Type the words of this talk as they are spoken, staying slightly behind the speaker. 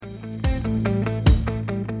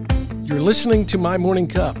listening to My Morning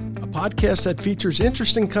Cup, a podcast that features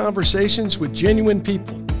interesting conversations with genuine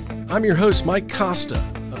people. I'm your host, Mike Costa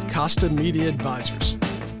of Costa Media Advisors.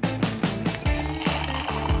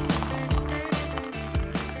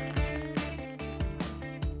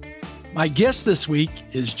 My guest this week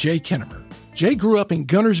is Jay Kennamer. Jay grew up in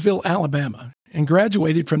Guntersville, Alabama, and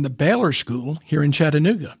graduated from the Baylor School here in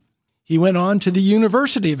Chattanooga. He went on to the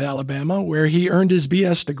University of Alabama, where he earned his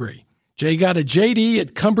BS degree. Jay got a JD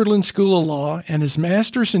at Cumberland School of Law and his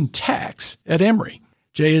master's in tax at Emory.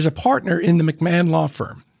 Jay is a partner in the McMahon Law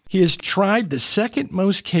Firm. He has tried the second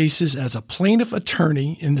most cases as a plaintiff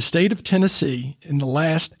attorney in the state of Tennessee in the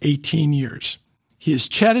last 18 years. He is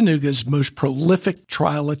Chattanooga's most prolific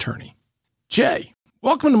trial attorney. Jay,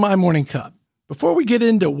 welcome to My Morning Cup. Before we get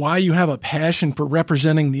into why you have a passion for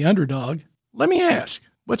representing the underdog, let me ask,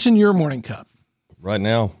 what's in your morning cup? Right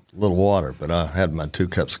now, a little water, but I had my 2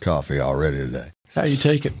 cups of coffee already today. How you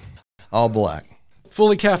take it? All black.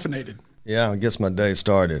 Fully caffeinated. Yeah, it gets my day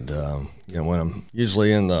started. When I'm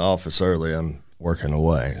usually in the office early, I'm working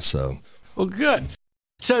away. So, well, good.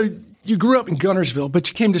 So you grew up in Guntersville, but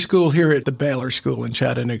you came to school here at the Baylor School in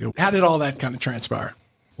Chattanooga. How did all that kind of transpire?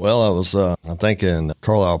 Well, I was, I think, in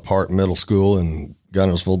Carlisle Park Middle School in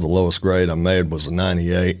Guntersville. The lowest grade I made was a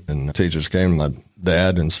 98, and the teachers came to my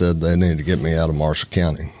dad and said they needed to get me out of Marshall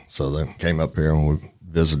County. So they came up here and we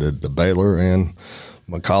visited the Baylor, and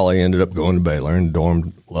Macaulay ended up going to Baylor and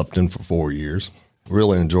dormed Lupton for 4 years.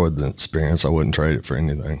 Really enjoyed the experience. I wouldn't trade it for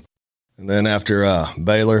anything. And then after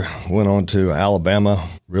Baylor, went on to Alabama,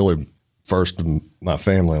 really first of my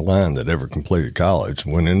family line that ever completed college,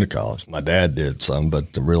 went into college. My dad did some, but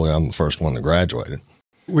really I'm the first one that graduated.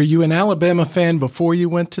 Were you an Alabama fan before you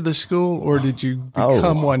went to the school, or did you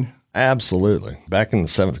become one? Absolutely. Back in the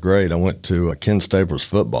 7th grade, I went to Ken Stabler's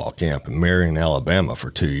football camp in Marion, Alabama for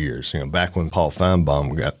 2 years. Back when Paul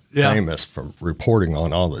Feinbaum got famous for reporting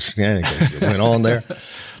on all the shenanigans that went on there.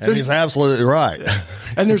 And he's absolutely right.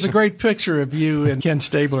 And there's a great picture of you and Ken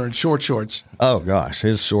Stabler in short shorts. Oh, gosh.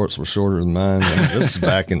 His shorts were shorter than mine. This is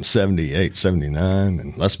back in 78, 79.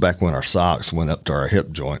 And that's back when our socks went up to our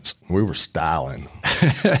hip joints. We were styling.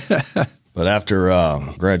 But after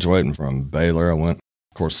graduating from Baylor, I went,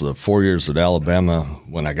 of course, the 4 years at Alabama.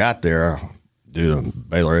 When I got there, due to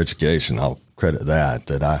Baylor education, I'll credit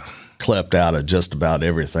that I clept out of just about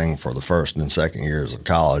everything for the first and second years of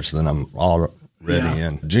college. Then I'm already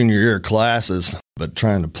in junior year classes, but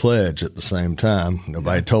trying to pledge at the same time.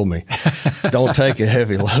 Nobody told me, don't take a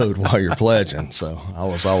heavy load while you're pledging. So I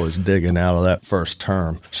was always digging out of that first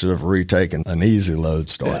term. Should have retaken an easy load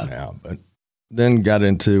starting out. But then got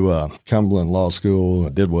into Cumberland Law School. I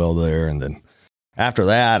did well there. And then after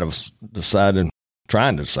that, I was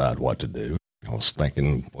trying to decide what to do. I was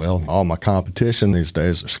thinking, well, all my competition these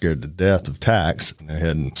days are scared to death of tax. And I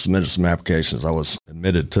had submitted some applications. I was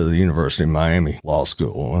admitted to the University of Miami Law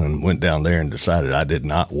School and went down there and decided I did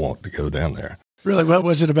not want to go down there. Really? What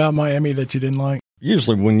was it about Miami that you didn't like?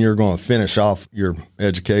 Usually when you're going to finish off your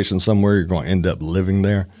education somewhere, you're going to end up living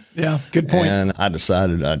there. Yeah, good point. And I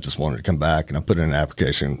decided I just wanted to come back, and I put in an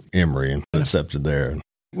application in Emory and accepted there.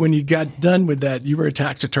 When you got done with that, you were a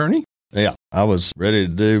tax attorney? Yeah, I was ready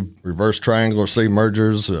to do reverse triangular C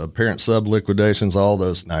mergers, parent sub liquidations, all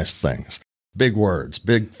those nice things. Big words,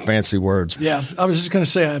 big fancy words. Yeah, I was just going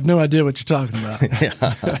to say, I have no idea what you're talking about.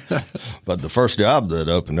 Yeah. But the first job that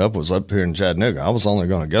opened up was up here in Chattanooga. I was only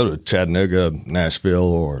going to go to Chattanooga,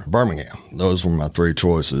 Nashville, or Birmingham. Those were my 3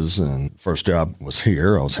 choices. And first job was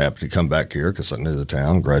here. I was happy to come back here because I knew the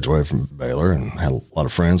town, graduated from Baylor, and had a lot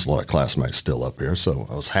of friends, a lot of classmates still up here. So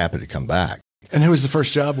I was happy to come back. And who was the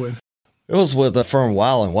first job with? It was with the firm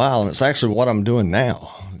Weil & Weil, and it's actually what I'm doing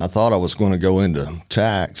now. I thought I was going to go into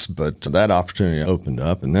tax, but that opportunity opened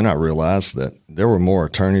up, and then I realized that there were more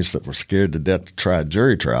attorneys that were scared to death to try a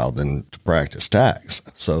jury trial than to practice tax.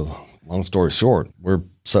 So long story short, we're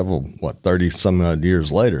 30-some-odd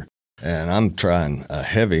years later, and I'm trying a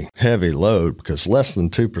heavy, heavy load because less than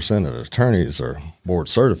 2% of attorneys are board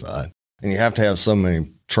certified, and you have to have so many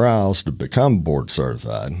trials to become board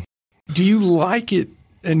certified. Do you like it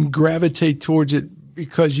and gravitate towards it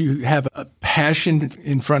because you have a passion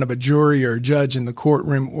in front of a jury or a judge in the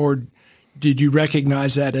courtroom, or did you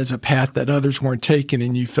recognize that as a path that others weren't taking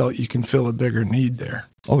and you felt you can fill a bigger need there?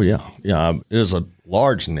 Oh, yeah. Yeah, there's a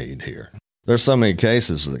large need here. There's so many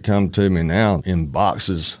cases that come to me now in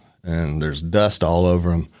boxes, and there's dust all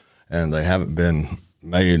over them, and they haven't been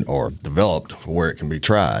made or developed where it can be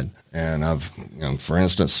tried. And I've, for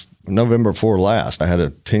instance, November before last, I had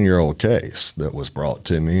a 10-year-old case that was brought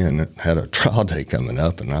to me, and it had a trial date coming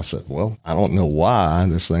up. And I said, well, I don't know why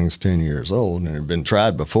this thing's 10 years old, and it had been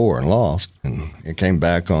tried before and lost. And it came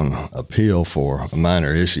back on appeal for a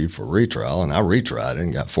minor issue for retrial, and I retried it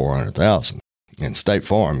and got $400,000. In State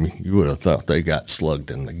Farm, you would have thought they got slugged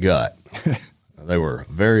in the gut. They were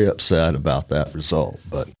very upset about that result.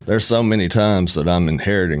 But there's so many times that I'm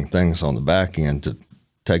inheriting things on the back end to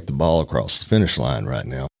take the ball across the finish line right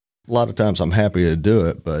now. A lot of times I'm happy to do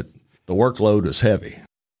it, but the workload is heavy.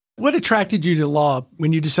 What attracted you to law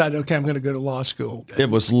when you decided, okay, I'm going to go to law school? It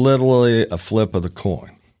was literally a flip of the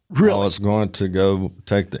coin. Really? I was going to go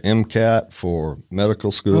take the MCAT for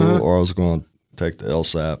medical school, or I was going to take the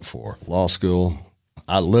LSAT for law school.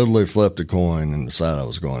 I literally flipped a coin and decided I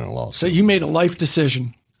was going to law school. So you made a life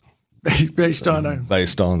decision based on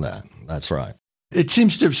that. That's right. It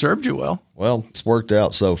seems to have served you well. Well, it's worked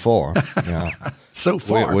out so far. Yeah. So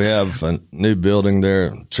far. We have a new building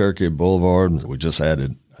there, Cherokee Boulevard. We just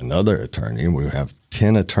added another attorney. We have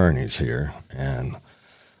 10 attorneys here and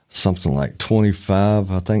something like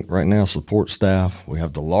 25, I think, right now, support staff. We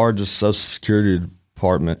have the largest Social Security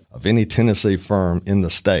department of any Tennessee firm in the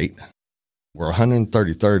state. We're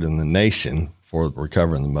 133rd in the nation for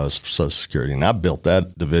recovering the most for Social Security. And I built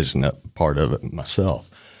that division up, part of it myself,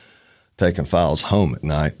 taking files home at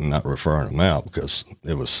night and not referring them out because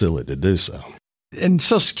it was silly to do so. And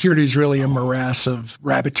Social Security is really a morass of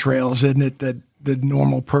rabbit trails, isn't it, that the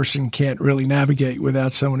normal person can't really navigate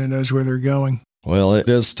without someone who knows where they're going. Well, it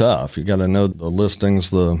is tough. You got to know the listings,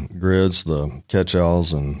 the grids, the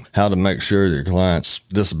catch-alls, and how to make sure your client's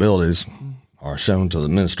disabilities are shown to the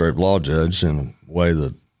administrative law judge in a way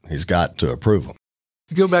that he's got to approve them.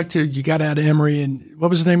 You go back to, you got out of Emory, and what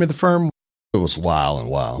was the name of the firm? It was Weil and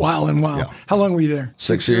Weil. Weil and Weil. Yeah. How long were you there?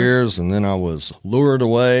 6 years, and then I was lured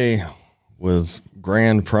away with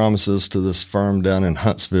grand promises to this firm down in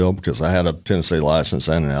Huntsville because I had a Tennessee license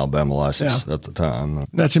and an Alabama license at the time.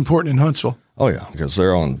 That's important in Huntsville. Oh, yeah, because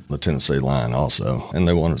they're on the Tennessee line also, and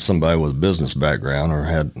they wanted somebody with a business background or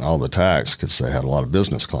had all the tax because they had a lot of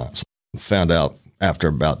business clients. Found out after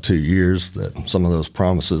about 2 years that some of those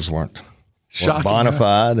promises weren't bona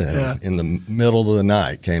fide, and in the middle of the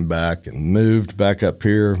night came back and moved back up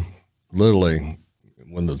here literally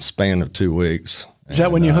within the span of 2 weeks. Is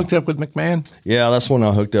that when you hooked up with McMahon? Yeah, that's when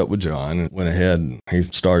I hooked up with John and went ahead and he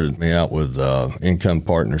started me out with income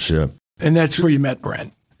partnership. And that's where you met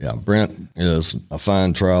Brent. Yeah, Brent is a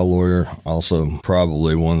fine trial lawyer, also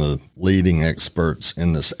probably one of the leading experts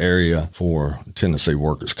in this area for Tennessee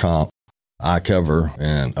workers' comp. I cover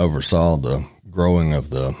and oversaw the growing of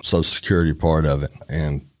the Social Security part of it.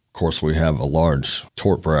 And, of course, we have a large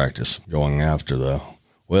tort practice going after the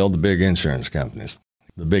big insurance companies,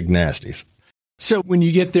 the big nasties. So when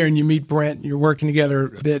you get there and you meet Brent, you're working together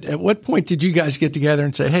a bit, at what point did you guys get together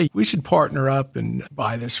and say, hey, we should partner up and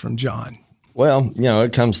buy this from John? Well,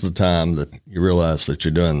 it comes to the time that you realize that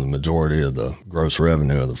you're doing the majority of the gross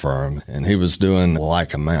revenue of the firm, and he was doing a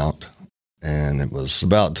like amount. And it was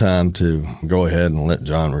about time to go ahead and let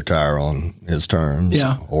John retire on his terms,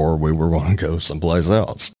 or we were going to go someplace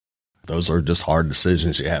else. Those are just hard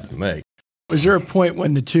decisions you have to make. Was there a point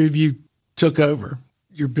when the two of you took over,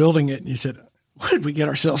 you're building it, and you said, what did we get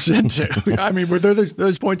ourselves into? I mean, were there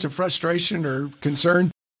those points of frustration or concern?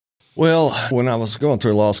 Well, when I was going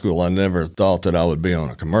through law school, I never thought that I would be on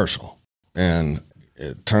a commercial. And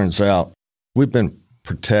it turns out we've been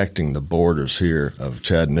protecting the borders here of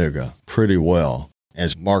Chattanooga pretty well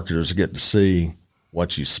as marketers get to see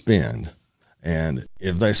what you spend. And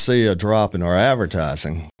if they see a drop in our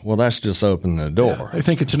advertising, well, that's just opening the door. Yeah, they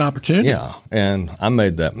think it's an opportunity. Yeah. And I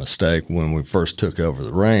made that mistake when we first took over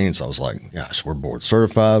the reins. I was like, gosh, we're board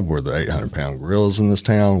certified. We're the 800-pound gorillas in this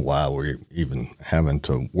town. Why are we even having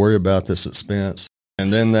to worry about this expense?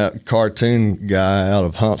 And then that cartoon guy out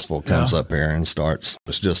of Huntsville comes up here and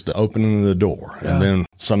it's just opening the door. Yeah. And then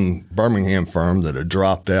some Birmingham firm that had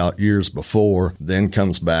dropped out years before then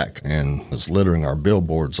comes back and is littering our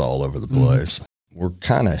billboards all over the place. We're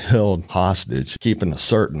kind of held hostage, keeping a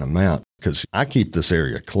certain amount, because I keep this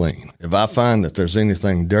area clean. If I find that there's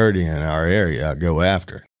anything dirty in our area, I go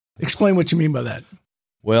after it. Explain what you mean by that.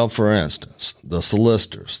 Well, for instance, the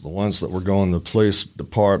solicitors, the ones that were going to the police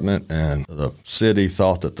department, and the city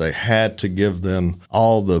thought that they had to give them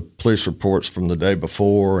all the police reports from the day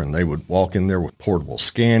before, and they would walk in there with portable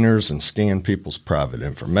scanners and scan people's private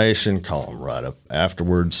information, call them right up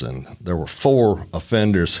afterwards. And there were 4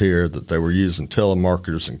 offenders here that they were using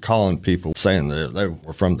telemarketers and calling people saying that they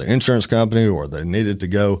were from the insurance company or they needed to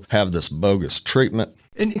go have this bogus treatment.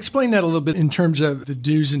 And explain that a little bit in terms of the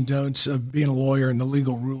do's and don'ts of being a lawyer and the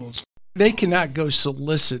legal rules. They cannot go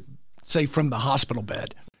solicit say, from the hospital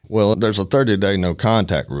bed? Well, there's a 30-day no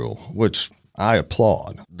contact rule, which I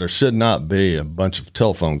applaud. There should not be a bunch of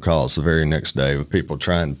telephone calls the very next day with people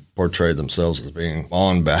trying to portray themselves as being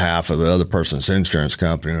on behalf of the other person's insurance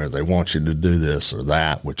company, or they want you to do this or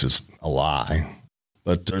that, which is a lie.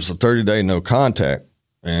 But there's a 30-day no contact,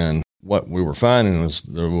 and what we were finding was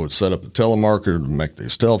they would set up a telemarketer to make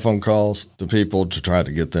these telephone calls to people to try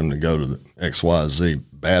to get them to go to the XYZ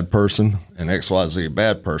bad person. And XYZ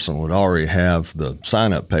bad person would already have the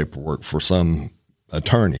sign-up paperwork for some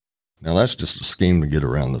attorney. Now, that's just a scheme to get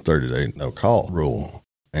around the 30-day no-call rule.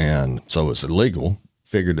 And so it's illegal.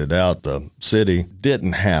 Figured it out. The city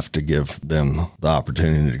didn't have to give them the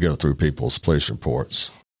opportunity to go through people's police reports,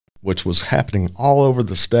 which was happening all over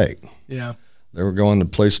the state. Yeah. They were going to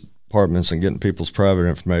police departments and getting people's private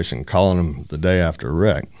information, calling them the day after a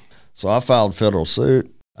wreck. So I filed federal suit.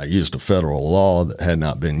 I used a federal law that had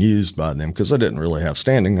not been used by them because I didn't really have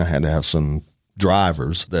standing. I had to have some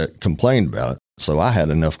drivers that complained about it. So I had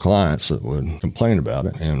enough clients that would complain about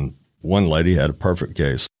it. And one lady had a perfect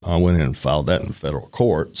case. I went in and filed that in federal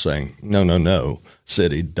court saying, no,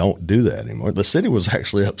 city, don't do that anymore. The city was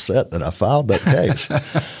actually upset that I filed that case.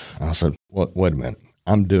 I said, wait a minute,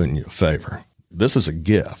 I'm doing you a favor. This is a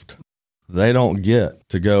gift. They don't get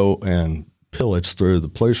to go and pillage through the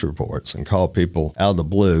police reports and call people out of the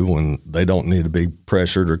blue when they don't need to be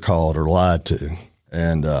pressured or called or lied to.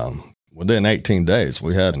 And within 18 days,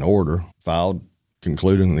 we had an order filed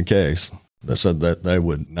concluding the case that said that they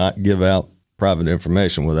would not give out private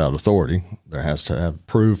information without authority. There has to have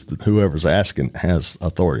proof that whoever's asking has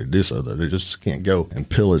authority to do so, that they just can't go and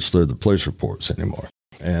pillage through the police reports anymore.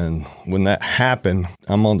 And when that happened,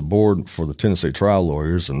 I'm on the board for the Tennessee trial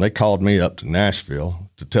lawyers, and they called me up to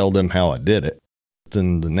Nashville to tell them how I did it.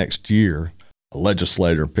 Then the next year, a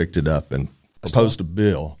legislator picked it up and proposed a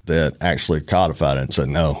bill that actually codified it and said,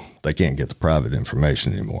 no, they can't get the private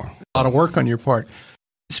information anymore. A lot of work on your part.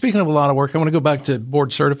 Speaking of a lot of work, I want to go back to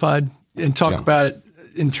board certified and talk about it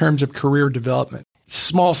in terms of career development.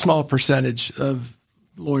 Small percentage of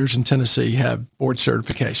lawyers in Tennessee have board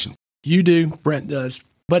certification. You do, Brent does.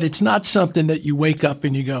 But it's not something that you wake up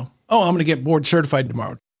and you go, oh, I'm going to get board certified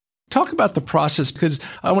tomorrow. Talk about the process, because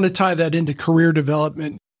I want to tie that into career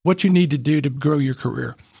development, what you need to do to grow your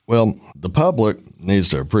career. Well, the public needs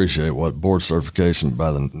to appreciate what board certification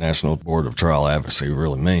by the National Board of Trial Advocacy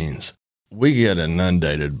really means. We get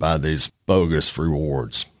inundated by these bogus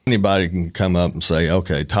rewards. Anybody can come up and say,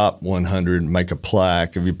 okay, top 100, make a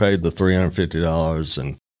plaque if you paid the $350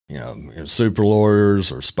 and super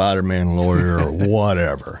lawyers or Spider-Man lawyer or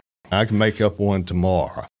whatever. I can make up one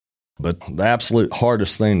tomorrow. But the absolute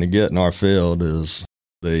hardest thing to get in our field is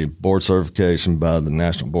the board certification by the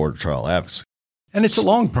National Board of Trial Advocacy. And it's a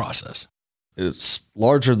long process. It's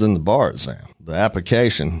larger than the bar exam. The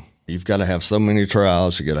application, you've got to have so many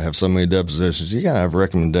trials, you got to have so many depositions, you got to have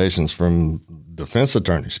recommendations from defense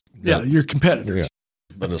attorneys. Yeah, your competitors. Yeah.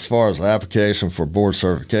 But as far as the application for board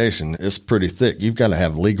certification, it's pretty thick. You've got to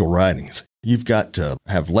have legal writings. You've got to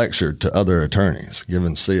have lectured to other attorneys,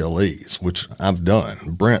 given CLEs, which I've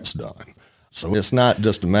done, Brent's done. So it's not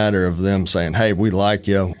just a matter of them saying, hey, we like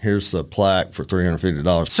you, here's the plaque for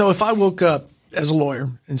 $350. So if I woke up as a lawyer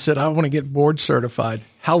and said, I want to get board certified,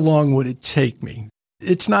 how long would it take me?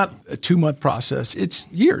 It's not a 2-month process. It's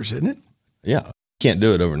years, isn't it? Yeah. Can't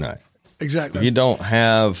do it overnight. Exactly. If you don't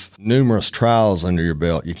have numerous trials under your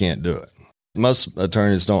belt, you can't do it. Most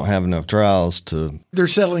attorneys don't have enough trials to... They're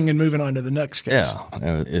settling and moving on to the next case.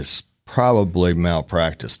 Yeah. It's probably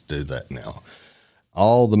malpractice to do that now.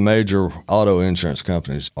 All the major auto insurance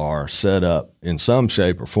companies are set up in some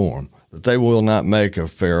shape or form that they will not make a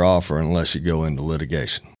fair offer unless you go into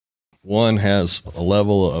litigation. One has a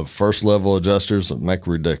level of first-level adjusters that make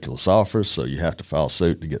ridiculous offers, so you have to file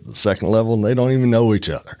suit to get to the second level, and they don't even know each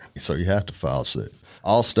other, so you have to file suit.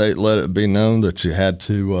 Allstate let it be known that you had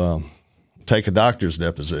to take a doctor's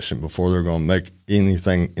deposition before they're going to make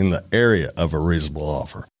anything in the area of a reasonable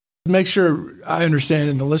offer. Make sure I understand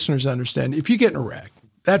and the listeners understand, if you get in a wreck,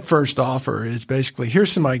 that first offer is basically,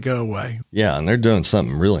 here's somebody, go away. Yeah, and they're doing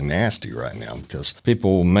something really nasty right now because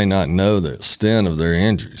people may not know the extent of their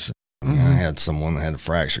injuries. Mm-hmm. I had someone that had a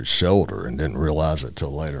fractured shoulder and didn't realize it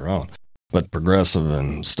till later on. But Progressive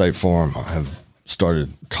and State Farm have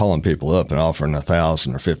started calling people up and offering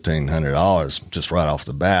 $1,000 or $1,500 just right off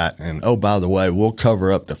the bat. And, oh, by the way, we'll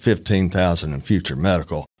cover up to $15,000 in future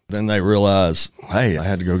medical. Then they realize, hey, I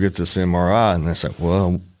had to go get this MRI. And they say,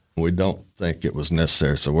 well, we don't think it was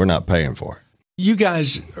necessary, so we're not paying for it. You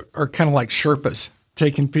guys are kind of like Sherpas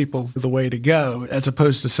taking people the way to go, as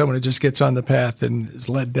opposed to someone who just gets on the path and is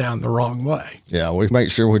led down the wrong way. Yeah, we make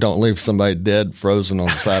sure we don't leave somebody dead, frozen on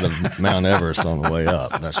the side of Mount Everest on the way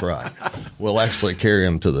up. That's right. We'll actually carry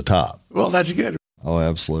them to the top. Well, that's good. Oh,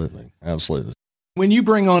 absolutely. Absolutely. When you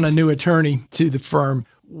bring on a new attorney to the firm,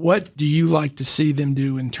 what do you like to see them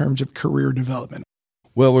do in terms of career development?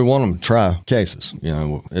 Well, we want them to try cases.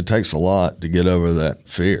 It takes a lot to get over that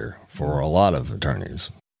fear for a lot of attorneys.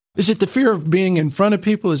 Is it the fear of being in front of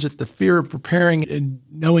people? Is it the fear of preparing and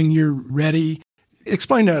knowing you're ready?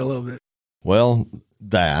 Explain that a little bit. Well,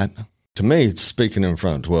 that, to me, it's speaking in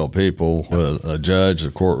front of 12 people with a judge,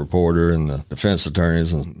 a court reporter, and the defense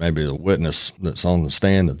attorneys, and maybe a witness that's on the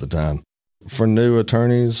stand at the time. For new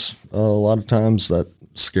attorneys, a lot of times that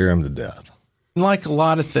scare them to death. Like a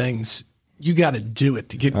lot of things, you got to do it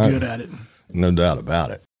to get good at it. No doubt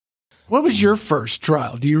about it. What was your first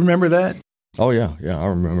trial? Do you remember that? Oh, yeah. Yeah, I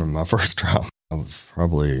remember my first trial. I was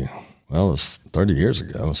probably, it was 30 years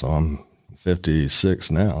ago, so I'm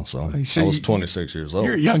 56 now. So I was 26 years old.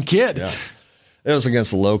 You're a young kid. Yeah. It was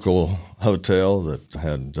against a local hotel that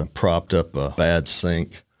had propped up a bad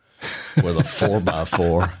sink with a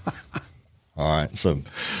 4x4. All right, so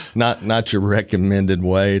not your recommended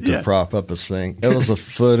way to prop up a sink. It was a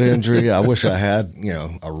foot injury. I wish I had,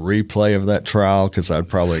 a replay of that trial because I'd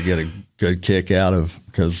probably get a good kick out of,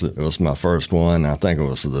 because it was my first one. I think it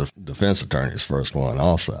was the defense attorney's first one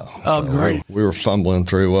also. Oh, so great. We were fumbling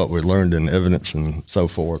through what we learned in evidence and so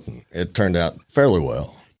forth, and it turned out fairly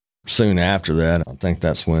well. Soon after that, I think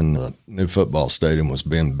that's when the new football stadium was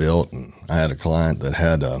being built, and I had a client that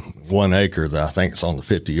had 1 acre that I think is on the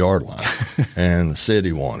 50-yard line, and the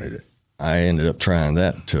city wanted it. I ended up trying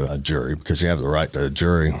that to a jury because you have the right to a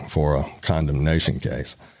jury for a condemnation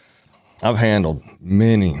case. I've handled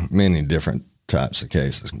many, many different types of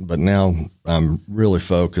cases, but now I'm really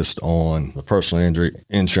focused on the personal injury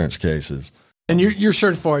insurance cases. And you're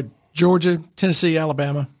certified Georgia, Tennessee,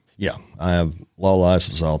 Alabama? Yeah, I have law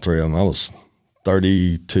license, all 3 of them. I was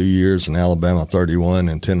 32 years in Alabama, 31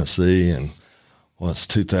 in Tennessee, and it's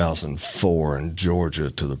 2004 in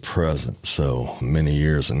Georgia to the present, so many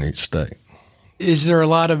years in each state. Is there a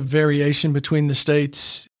lot of variation between the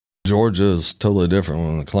states? Georgia is totally different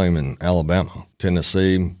than the claim in Alabama.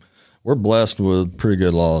 Tennessee, we're blessed with pretty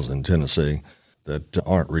good laws in Tennessee that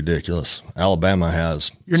aren't ridiculous. Alabama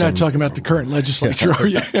has... You're not talking about the current legislature, are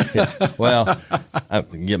you? Yeah. Well,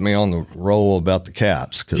 get me on the roll about the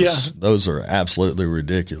caps, because those are absolutely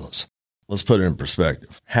ridiculous. Let's put it in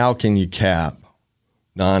perspective. How can you cap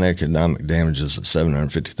non-economic damages at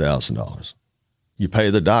 $750,000? You pay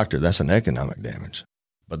the doctor, that's an economic damage.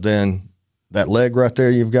 But then that leg right there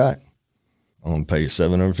you've got, I'm going to pay you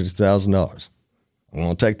 $750,000. I'm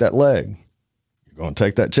going to take that leg. You're going to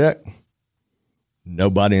take that check?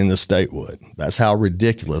 Nobody in the state would. That's how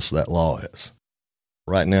ridiculous that law is.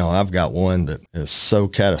 Right now, I've got one that is so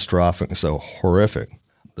catastrophic and so horrific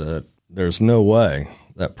that there's no way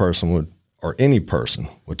that person would, or any person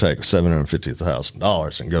would take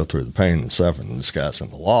 $750,000 and go through the pain and suffering and discuss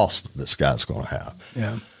and the loss that this guy's going to have.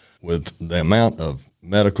 Yeah. With the amount of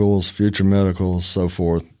medicals, future medicals, so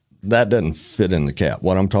forth, that doesn't fit in the cap.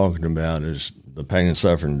 What I'm talking about is the pain and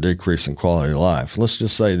suffering, decrease in quality of life. Let's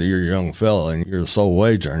just say that you're a young fella and you're a sole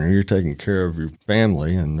wage earner, you're taking care of your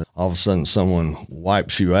family, and all of a sudden someone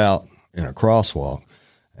wipes you out in a crosswalk,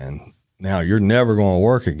 and now you're never going to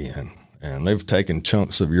work again, and they've taken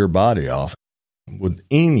chunks of your body off. Would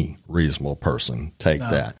any reasonable person take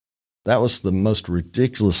that? That was the most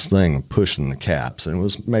ridiculous thing of pushing the caps, and it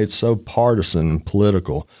was made so partisan and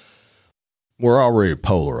political. We're already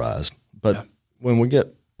polarized, but when we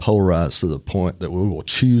get polarized to the point that we will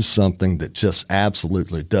choose something that just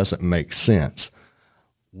absolutely doesn't make sense,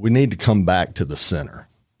 we need to come back to the center.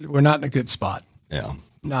 We're not in a good spot. Yeah.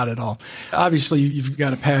 Not at all. Obviously, you've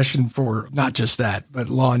got a passion for not just that, but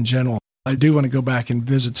law in general. I do want to go back and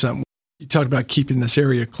visit something. You talked about keeping this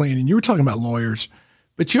area clean, and you were talking about lawyers,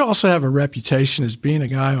 but you also have a reputation as being a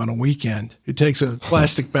guy on a weekend who takes a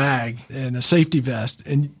plastic bag and a safety vest,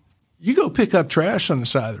 and you go pick up trash on the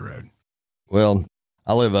side of the road. Well,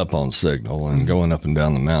 I live up on Signal and going up and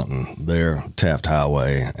down the mountain there, Taft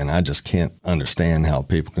Highway, and I just can't understand how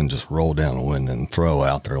people can just roll down the window and throw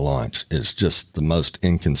out their lunch. It's just the most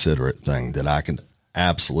inconsiderate thing that I can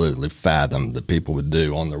absolutely fathom that people would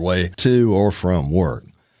do on their way to or from work.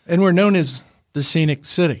 And we're known as the scenic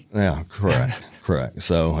city. Yeah, correct, correct.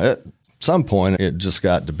 So at some point, it just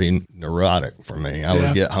got to be neurotic for me. I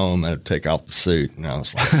would get home, I'd take off the suit, and I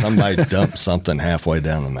was like, somebody dumped something halfway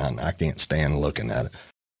down the mountain. I can't stand looking at it.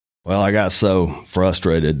 Well, I got so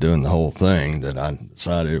frustrated doing the whole thing that I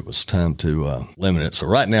decided it was time to limit it. So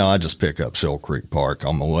right now I just pick up Shoal Creek Park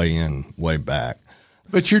on my way in, way back.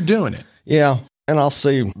 But you're doing it. Yeah. And I'll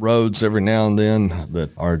see roads every now and then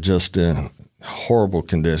that are just in horrible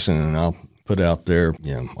condition, and I'll put out there,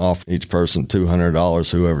 off each person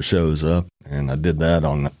 $200, whoever shows up. And I did that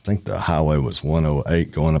on, I think the highway was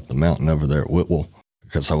 108 going up the mountain over there at Whitwell,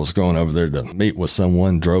 because I was going over there to meet with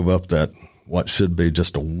someone, drove up that what should be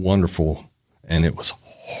just a wonderful, and it was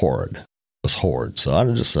horrid. It was horrid. So I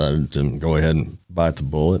decided to go ahead and bite the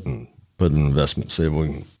bullet and put an investment, see if we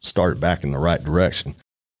can start it back in the right direction.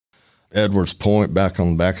 Edwards Point back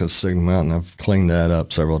on the back of Signal Mountain, I've cleaned that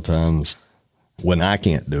up several times. When I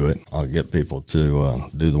can't do it, I'll get people to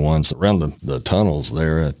do the ones around the tunnels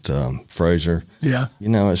there at Fraser. Yeah.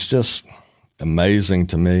 It's just amazing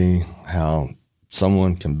to me how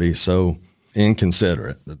someone can be so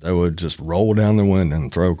inconsiderate that they would just roll down the window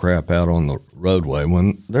and throw crap out on the roadway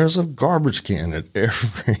when there's a garbage can at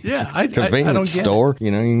every convenience store.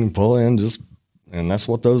 You can pull in and that's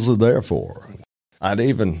what those are there for. I'd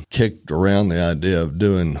even kicked around the idea of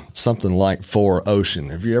doing something like 4 Ocean.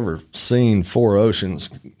 Have you ever seen 4 Oceans?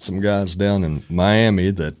 Some guys down in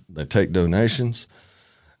Miami that they take donations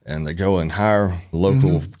and they go and hire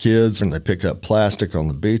local kids and they pick up plastic on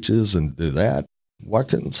the beaches and do that. Why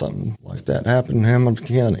couldn't something like that happen in Hamilton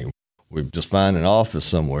County? We just find an office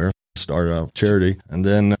somewhere, start a charity, and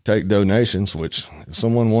then take donations, which if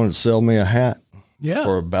someone wanted to sell me a hat,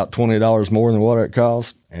 for about $20 more than what it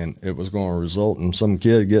cost, and it was going to result in some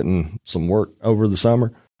kid getting some work over the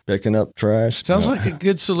summer, picking up trash. Sounds like a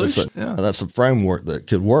good solution. That's a framework that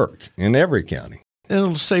could work in every county.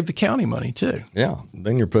 It'll save the county money, too. Yeah.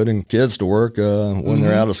 Then you're putting kids to work when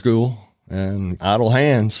they're out of school. And idle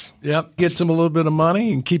hands. Yep. Gets them a little bit of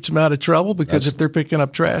money and keeps them out of trouble, because if they're picking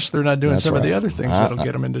up trash, they're not doing some of the other things that'll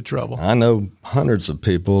get them into trouble. I know hundreds of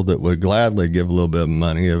people that would gladly give a little bit of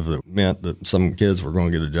money if it meant that some kids were going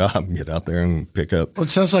to get a job and get out there and pick up. Well, it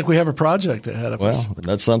sounds like we have a project ahead of us. Well,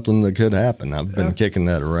 that's something that could happen. I've been kicking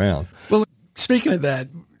that around. Well, speaking of that,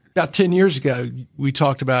 about 10 years ago, we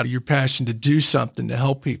talked about your passion to do something to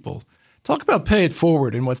help people. Talk about Pay It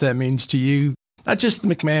Forward and what that means to you. Not just the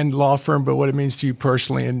McMahon Law Firm, but what it means to you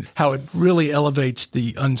personally and how it really elevates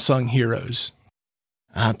the unsung heroes.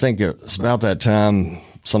 I think it's about that time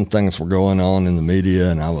some things were going on in the media,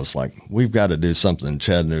 and I was like, we've got to do something in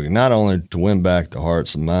Chattanooga, not only to win back the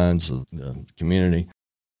hearts and minds of the community,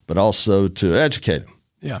 but also to educate them.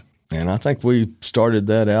 Yeah. And I think we started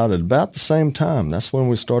that out at about the same time. That's when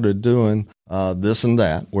we started doing this and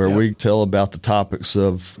that, where we tell about the topics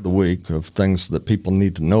of the week, of things that people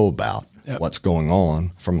need to know about. What's going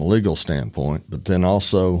on from a legal standpoint. But then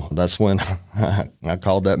also that's when I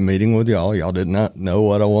called that meeting with y'all. Y'all did not know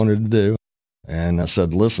what I wanted to do. And I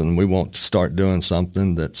said, listen, we want to start doing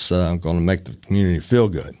something that's going to make the community feel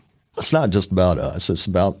good. It's not just about us. It's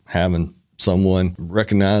about having someone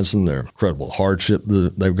recognizing their incredible hardship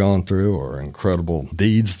that they've gone through or incredible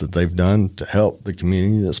deeds that they've done to help the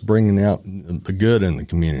community. That's bringing out the good in the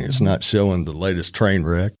community. It's not showing the latest train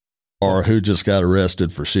wreck or who just got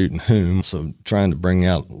arrested for shooting whom. So trying to bring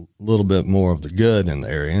out a little bit more of the good in the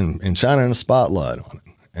area and shining a spotlight on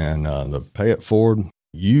it. And the Pay It Forward,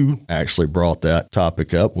 you actually brought that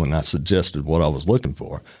topic up when I suggested what I was looking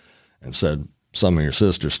for and said some of your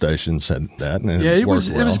sister stations had that. And it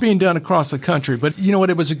was being done across the country. But you know what?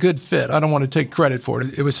 It was a good fit. I don't want to take credit for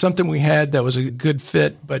it. It was something we had that was a good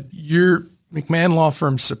fit. But your McMahon Law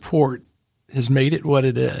Firm support has made it what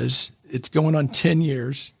it is. It's going on 10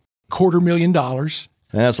 years. $250,000.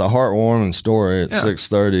 And that's a heartwarming story at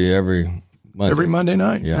 6:30 every Monday. Every Monday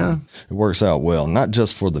night. Yeah. It works out well, not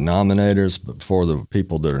just for the nominators, but for the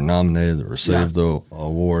people that are nominated that receive the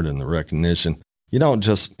award and the recognition. You don't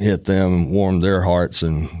just hit them, warm their hearts,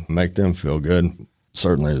 and make them feel good.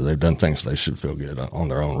 Certainly, they've done things they should feel good on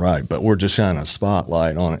their own right, but we're just shining a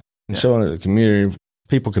spotlight on it and showing it to the community.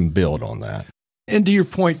 People can build on that. And to your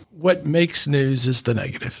point, what makes news is the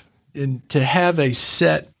negative. And to have a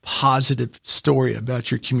set positive story about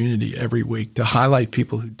your community every week, to highlight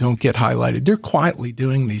people who don't get highlighted, they're quietly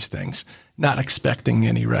doing these things, not expecting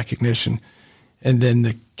any recognition. And then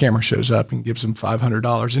the camera shows up and gives them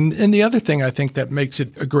 $500. And the other thing I think that makes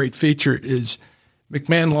it a great feature is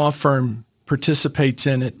McMahon Law Firm participates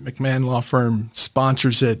in it. McMahon Law Firm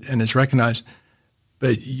sponsors it and is recognized.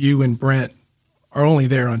 But you and Brent are only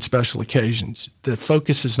there on special occasions. The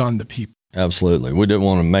focus is on the people. Absolutely. We didn't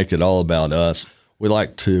want to make it all about us. We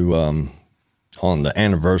like to, on the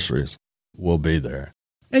anniversaries, we'll be there.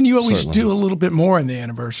 And you always do a little bit more on the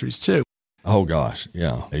anniversaries, too. Oh, gosh,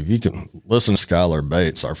 yeah. If you can listen to Skylar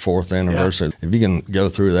Bates, our 4th anniversary, if you can go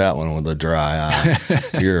through that one with a dry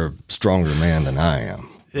eye, you're a stronger man than I am.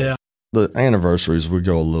 Yeah. The anniversaries, we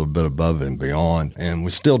go a little bit above and beyond, and we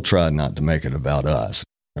still try not to make it about us.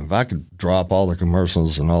 If I could drop all the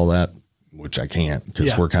commercials and all that, which I can't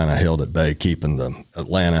because we're kind of held at bay, keeping the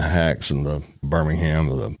Atlanta hacks and the Birmingham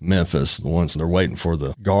or the Memphis, the ones they're waiting for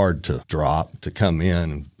the guard to drop to come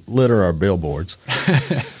in and litter our billboards.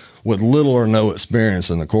 With little or no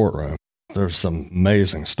experience in the courtroom. There's some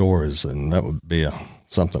amazing stories, and that would be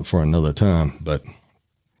something for another time. But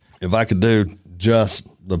if I could do just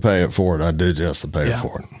the pay it forward, I'd do just the pay it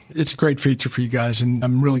forward. It's a great feature for you guys, and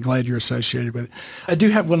I'm really glad you're associated with it. I do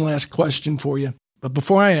have one last question for you. But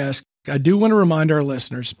before I ask, I do want to remind our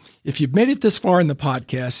listeners, if you've made it this far in the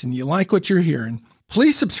podcast and you like what you're hearing,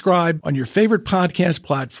 please subscribe on your favorite podcast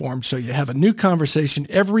platform so you have a new conversation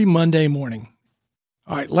every Monday morning.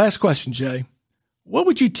 All right, last question, Jay. What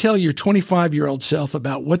would you tell your 25-year-old self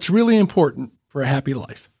about what's really important for a happy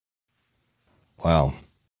life? Wow.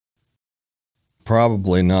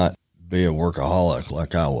 Probably not be a workaholic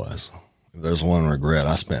like I was. If there's one regret,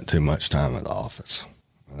 I spent too much time at the office.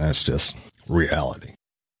 And that's just reality.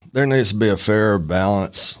 There needs to be a fair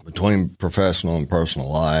balance between professional and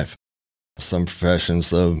personal life. Some professions,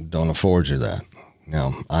 though, don't afford you that.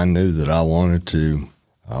 Now, I knew that I wanted to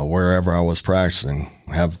wherever I was practicing,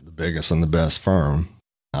 have the biggest and the best firm.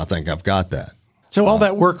 I think I've got that. So all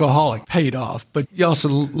that workaholic paid off, but you also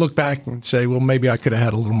look back and say, well, maybe I could have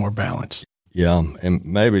had a little more balance. Yeah, and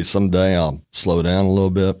maybe someday I'll slow down a little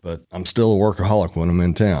bit, but I'm still a workaholic when I'm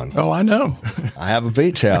in town. Oh, I know. I have a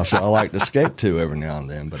beach house that I like to escape to every now and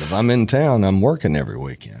then, but if I'm in town, I'm working every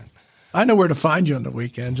weekend. I know where to find you on the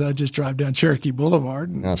weekends. I just drive down Cherokee Boulevard.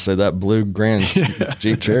 And I see that blue Grand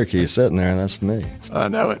Jeep Cherokee sitting there, and that's me. I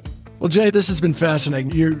know it. Well, Jay, this has been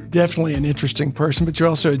fascinating. You're definitely an interesting person, but you're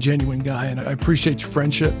also a genuine guy, and I appreciate your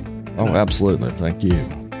friendship. Oh, absolutely. Thank you.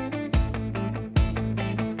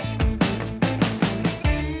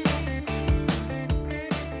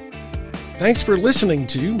 Thanks for listening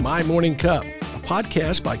to My Morning Cup, a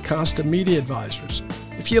podcast by Costa Media Advisors.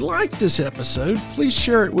 If you liked this episode, please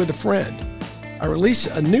share it with a friend. I release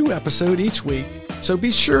a new episode each week, so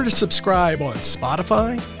be sure to subscribe on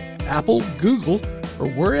Spotify, Apple, Google, or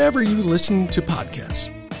wherever you listen to podcasts.